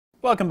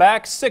Welcome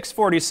back,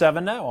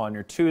 6:47 now on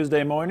your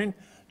Tuesday morning.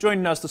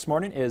 Joining us this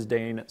morning is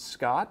Dane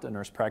Scott, a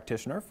nurse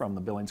practitioner from the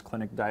Billings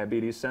Clinic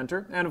Diabetes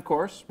Center. And of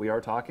course, we are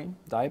talking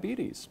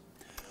diabetes.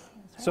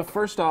 Right. So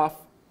first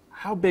off,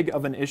 how big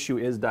of an issue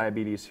is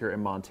diabetes here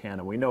in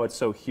Montana? We know it's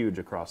so huge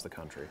across the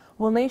country.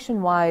 Well,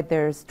 nationwide,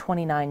 there's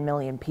 29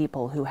 million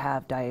people who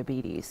have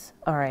diabetes.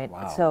 All right,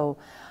 wow. So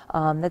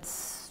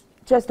that's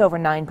just over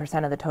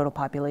 9% of the total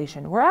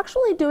population. We're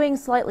actually doing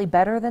slightly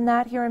better than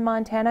that here in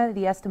Montana.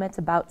 The estimate's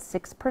about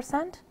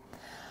 6%.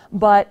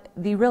 But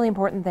the really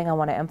important thing I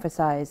want to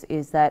emphasize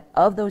is that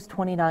of those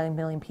 29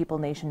 million people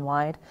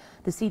nationwide,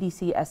 the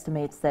CDC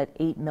estimates that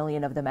 8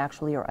 million of them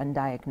actually are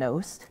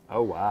undiagnosed.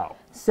 Oh, wow.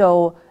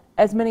 So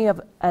as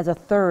a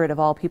third of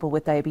all people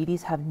with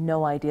diabetes have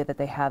no idea that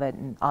they have it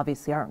and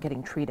obviously aren't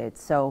getting treated.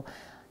 So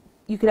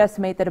you could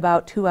estimate that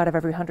about 2 out of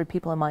every 100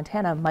 people in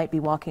Montana might be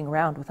walking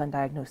around with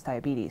undiagnosed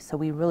diabetes. So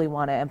we really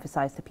want to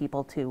emphasize to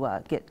people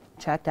to get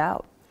checked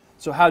out.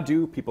 So how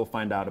do people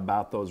find out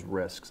about those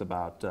risks,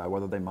 about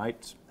whether they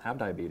might have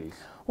diabetes?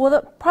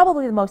 Well,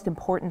 probably the most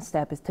important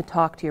step is to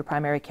talk to your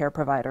primary care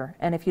provider,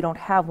 and if you don't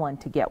have one,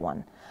 to get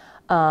one.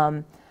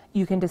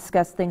 You can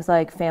discuss things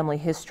like family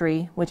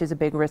history, which is a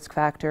big risk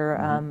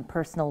factor.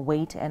 Personal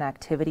weight and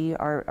activity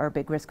are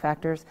big risk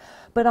factors.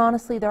 But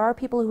honestly, there are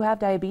people who have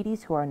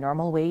diabetes who are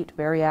normal weight,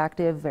 very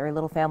active, very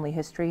little family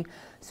history.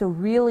 So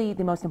really,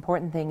 the most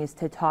important thing is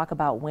to talk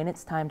about when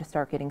it's time to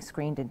start getting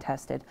screened and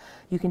tested.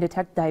 You can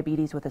detect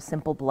diabetes with a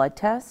simple blood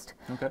test,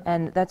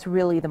 and that's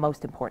really the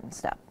most important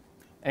step.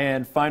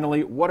 And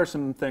finally, what are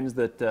some things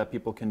that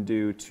people can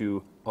do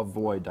to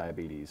avoid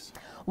diabetes?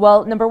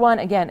 Well, number one,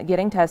 again,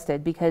 getting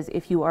tested, because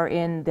if you are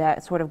in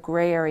that sort of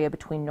gray area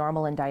between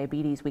normal and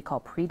diabetes, we call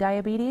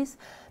prediabetes,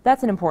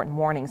 that's an important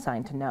warning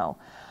sign to know.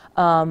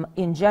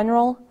 In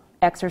general,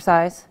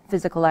 exercise,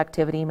 physical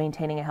activity,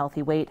 maintaining a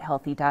healthy weight,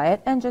 healthy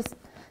diet, and just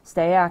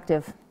stay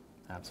active.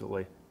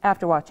 Absolutely.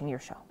 After watching your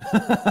show.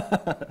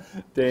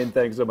 Dane,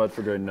 thanks so much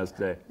for joining us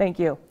today. Thank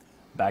you.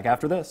 Back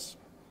after this.